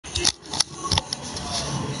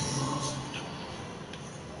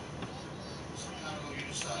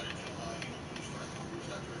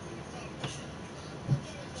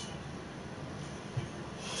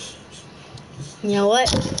You know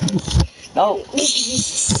what? No.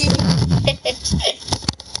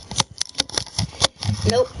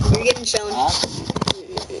 Nope, you're getting shown.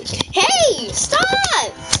 Hey, stop!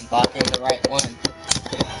 I'm blocking the right one.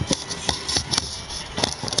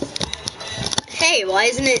 Hey, why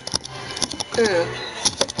isn't it?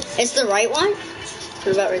 It's the right one?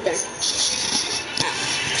 What about right there?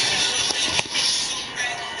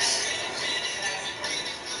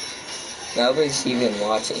 Nobody's even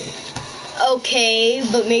watching. Okay,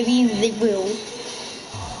 but maybe they will.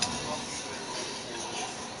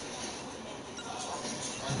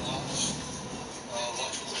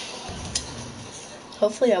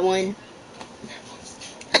 Hopefully I win.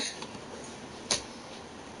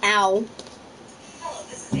 Ow. Hello,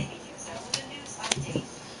 this is Amy Musa with a news update.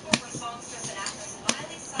 Former songstress and actress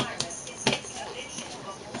Miley Cyrus is facing eviction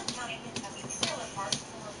from a Bullitt County Kentucky trailer park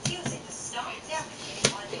for refusing to stop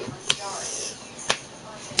defecating on neighbors' yards. This is the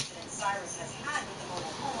first incident Cyrus has had with the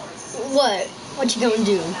mobile homeowners. What? What you gonna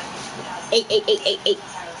do? Eight.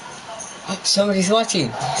 Somebody's watching.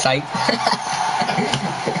 Psych.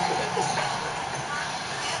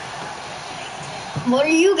 What are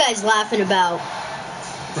you guys laughing about?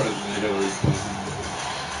 President Hillary Clinton.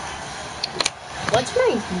 What's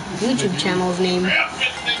my YouTube channel's name?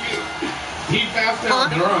 He passed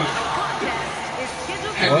out drunk.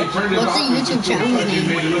 And they turned his What's the YouTube channel's They name?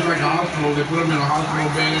 made it look like a hospital. They put him in a hospital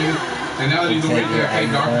bed. And now that he's awake, hey,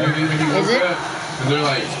 doctor, he woke up. And they're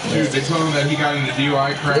like, dude, they told him that he got in a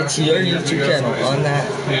DUI crash. It's your YouTube channel on that.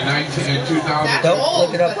 In 2000. Don't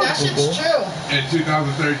look it up on Google. In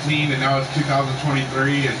 2013, and now it's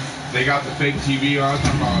 2023, and they got the fake TV on,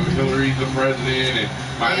 talking about Hillary's the president, and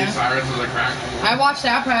Miley Cyrus is a crack. I watched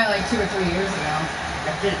that probably like 2 or 3 years ago.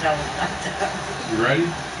 You ready?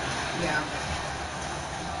 Yeah.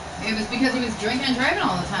 It was because he was drinking and driving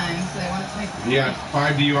all the time, so they wanted to make fun of him. Yeah,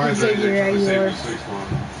 5 DUIs right there, trying to save the 6th one.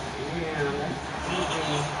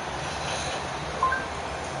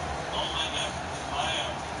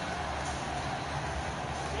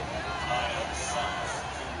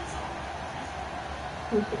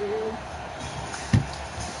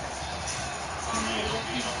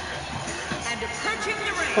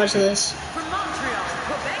 Watch this. From Montreal,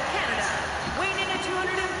 Quebec, Canada, weighing in at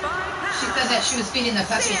 205 pounds. She said that she was feeding the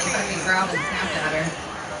puppy and the puppy growled and snapped at her.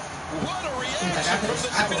 She's like, I could have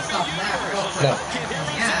stopped that real quick. No.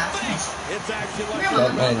 Yeah.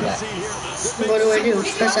 Don't mind that. What do I do?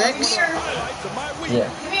 Press X? Come here.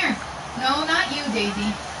 Yeah. Come here. No, not you,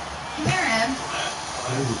 Daisy. Come here, Ed.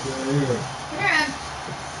 Come here, Ed.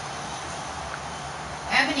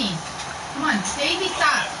 Ebony. Come on. Daisy,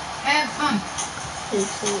 stop. Ed, come. No,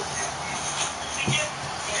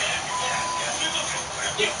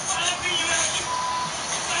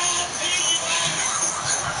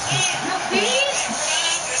 please.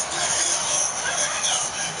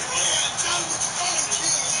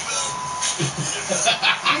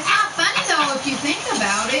 It's not funny though if you think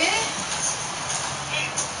about it.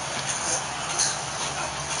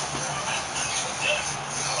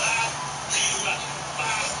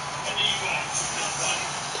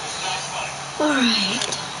 Alright.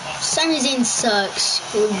 Sami Zayn sucks.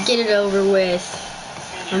 We'll get it over with.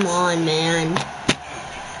 Come on, man.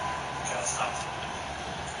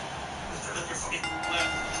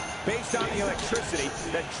 Based on the electricity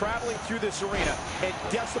that's traveling through this arena and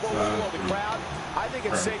decibel level of the crowd, I think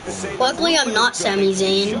it's safe to say. Luckily, I'm not Sami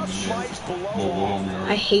Zayn.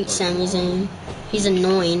 I hate Sami Zayn. He's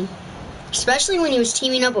annoying. Especially when he was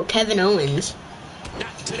teaming up with Kevin Owens.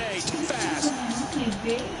 Not today, too fast.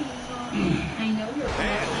 I know you're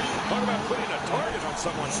Man, talk about putting a target on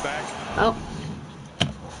someone's back. Oh.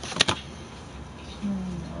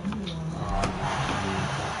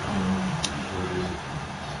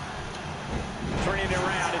 Turning it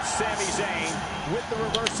around, it's Sami Zayn with the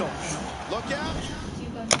reversal. Look out.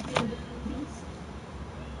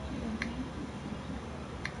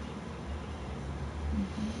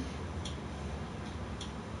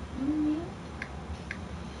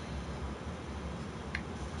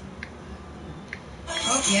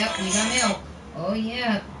 Oh, yep, we got milk. Oh,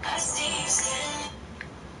 yeah.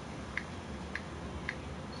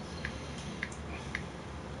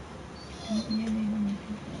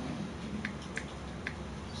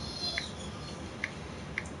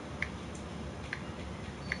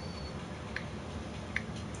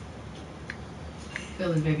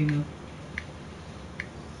 Feel his baby move.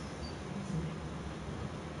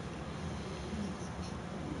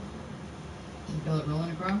 You feel it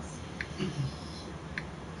rolling across?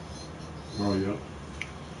 Oh, yeah.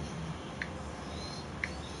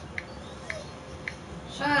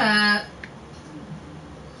 Shut up.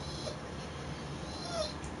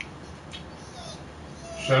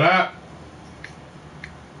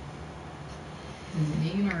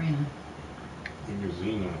 Megan Arena.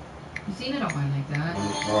 Zena. You seen it all like that? Oh,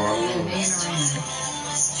 Megan Arena.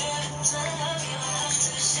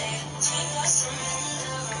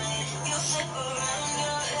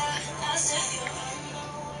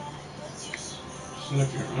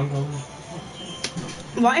 Sniff your underwear.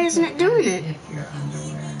 Why isn't it doing it? If your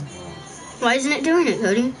underwear. Why isn't it doing it,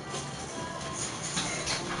 Cody?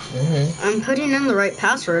 I'm putting in the right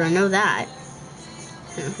password. I know that.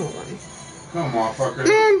 Here, hold on. Come on, fucker.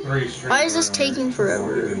 Man, 3 strings why is this around here. taking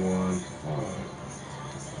forever? Give me 1. 5.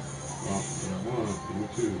 Oh, yeah, 1,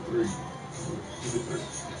 2, 3. 2, 3.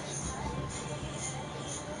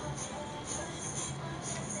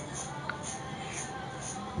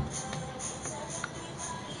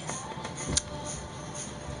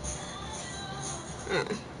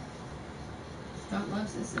 Scott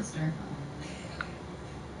loves his sister.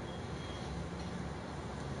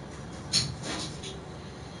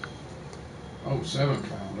 Oh, 7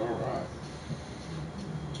 pound. All right.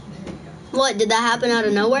 What, did that happen out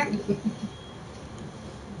of nowhere? I'll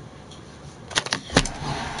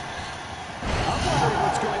tell you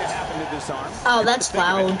what's going to happen to this arm. Oh, that's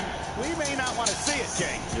loud. We may not want to see it,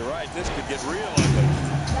 King. You're right. This could get real ugly.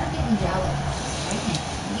 Stop getting jealous. I can't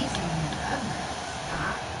sneeze on your brother.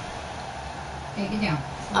 Stop. Okay, get down.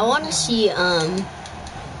 I want to see, Oh, wait.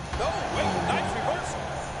 Nice reversal.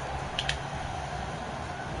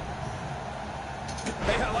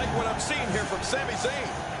 Hey, I like what I'm seeing here from Sami Zayn.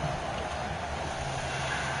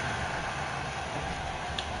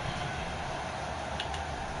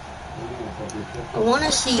 I want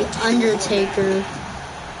to see Undertaker.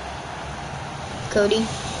 Cody,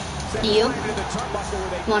 do you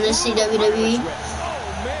want to see WWE?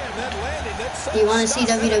 Do you want to see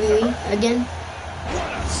WWE again?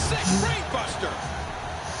 What a sick brainbuster.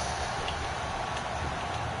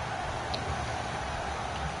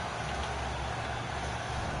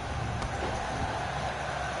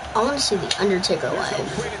 I want to see the Undertaker There's no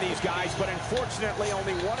live. quit in these guys, but unfortunately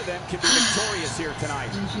only one of them can be victorious here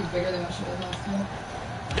tonight. And she's bigger than what she was last time.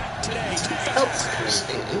 Not today. Oh,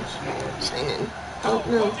 sign in. Oh,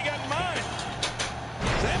 no. What's he got in mind?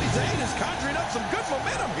 Sami Zayn is conjuring up some good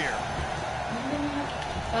momentum here.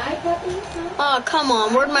 Bye, puppies. Oh, come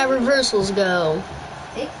on. Where'd my reversals go?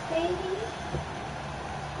 6, baby.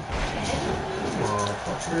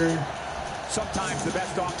 Sometimes the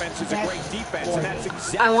best offense is a great defense, and that's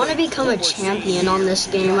exactly I want to become a champion on this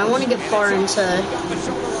game. I want to get far into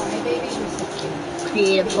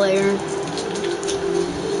creative player.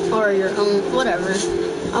 Or your own, whatever.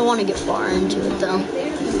 I want to get far into it, though. Man,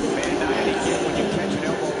 not any kid when you catch an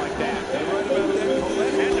elbow like that. They're right about that,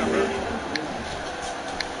 Colette. Had to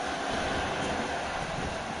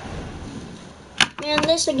hurt. Man,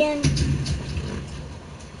 this again.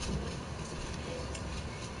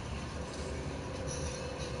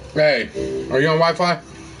 Hey, are you on Wi-Fi?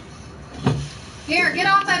 Here, get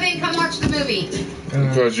off of it and come watch the movie.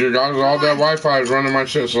 Because you guys, all that Wi-Fi is running my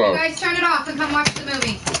shit slow. You guys turn it off and come watch the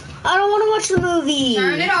movie. I don't want to watch the movie.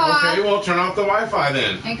 Turn it off. Okay, well, turn off the Wi-Fi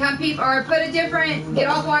then. And come or put a different, get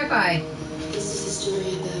off Wi-Fi.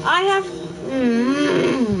 I have...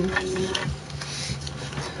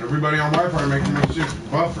 Everybody on Wi-Fi making my shit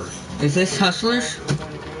buffer. Is this Hustlers?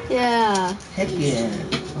 Yeah. Heck yeah.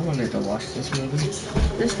 I wanted to watch this movie.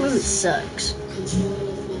 This movie sucks.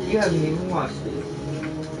 You haven't even watched it.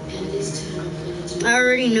 I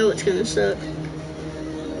already know it's gonna suck.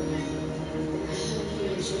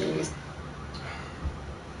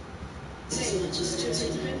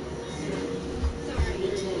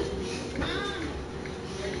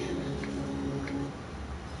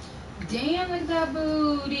 Damn, look at that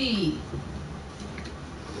booty.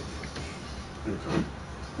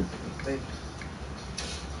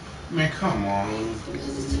 Man, come on.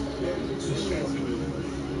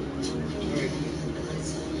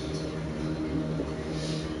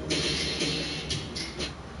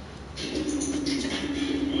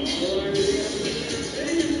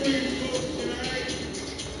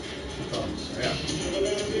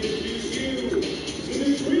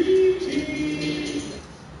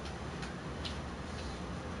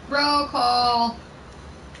 Roll call.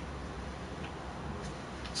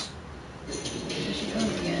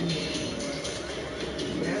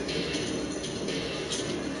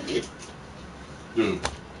 Dude.